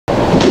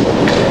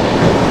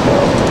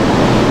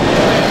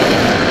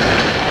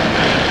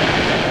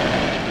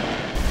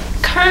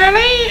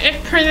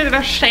it's pretty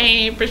the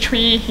same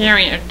between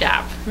hearing and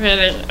deaf,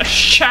 really.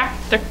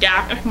 Except the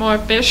deaf is more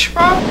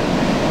visual.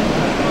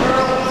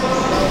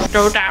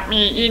 So that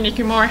means you need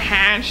more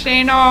hand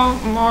signal,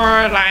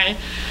 more like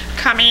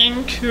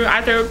coming to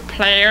other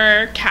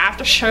player, tap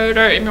the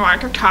shoulder if you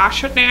want to talk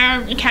to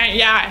them. You can't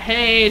yell,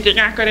 hey, they're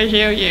not going to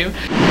hear you.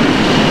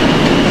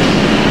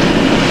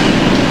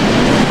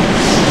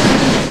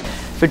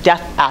 For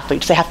deaf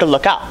athletes, they have to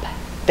look up.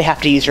 They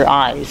have to use their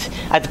eyes,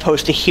 as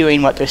opposed to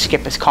hearing what their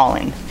skip is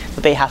calling.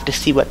 So they have to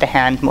see what the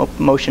hand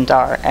motions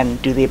are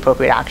and do the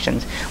appropriate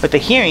actions. With the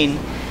hearing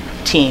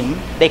team,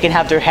 they can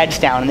have their heads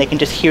down and they can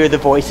just hear the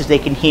voices, they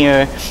can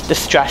hear the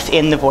stress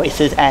in the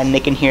voices, and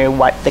they can hear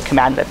what the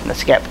command is in the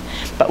skip.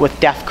 But with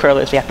deaf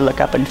curlers, they have to look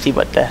up and see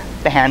what the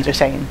hands are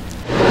saying.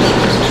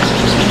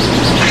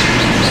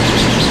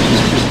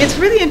 It's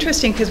really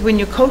interesting because when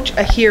you coach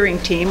a hearing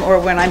team, or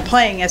when I'm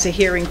playing as a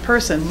hearing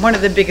person, one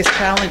of the biggest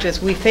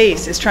challenges we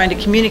face is trying to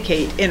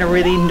communicate in a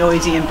really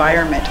noisy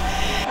environment.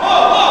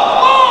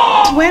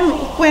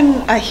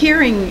 When a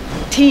hearing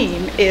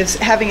team is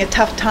having a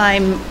tough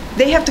time,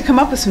 they have to come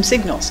up with some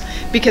signals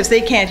because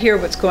they can't hear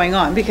what's going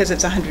on because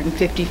it's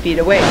 150 feet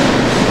away.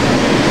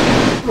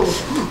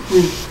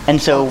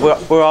 And so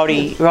we're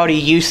already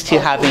used to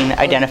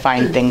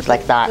identifying things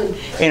like that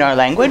in our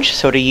language.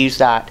 So to use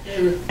that,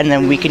 and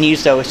then we can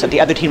use those so the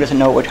other team doesn't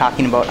know what we're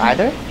talking about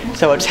either.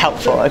 So it's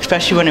helpful,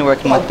 especially when we're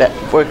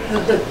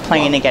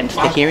playing against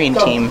the hearing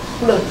team.